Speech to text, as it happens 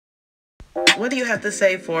What do you have to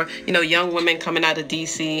say for, young women coming out of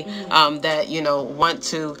DC that, want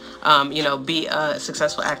to, be a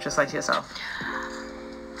successful actress like yourself?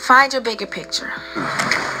 Find your bigger picture.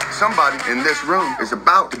 Somebody in this room is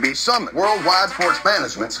about to be summoned. Worldwide Sports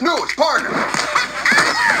Management's newest partner.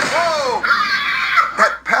 Whoa!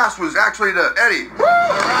 That pass was actually to Eddie.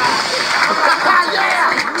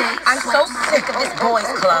 I'm so sick of this boys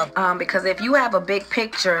club. Because if you have a big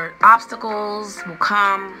picture, obstacles will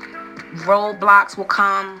come, roadblocks will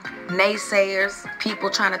come, naysayers, people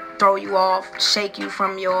trying to throw you off, shake you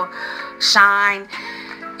from your shine.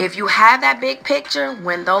 If you have that big picture,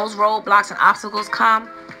 when those roadblocks and obstacles come,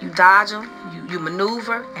 you dodge them, you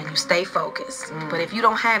maneuver, and you stay focused. But if you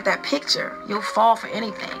don't have that picture, you'll fall for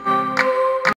anything.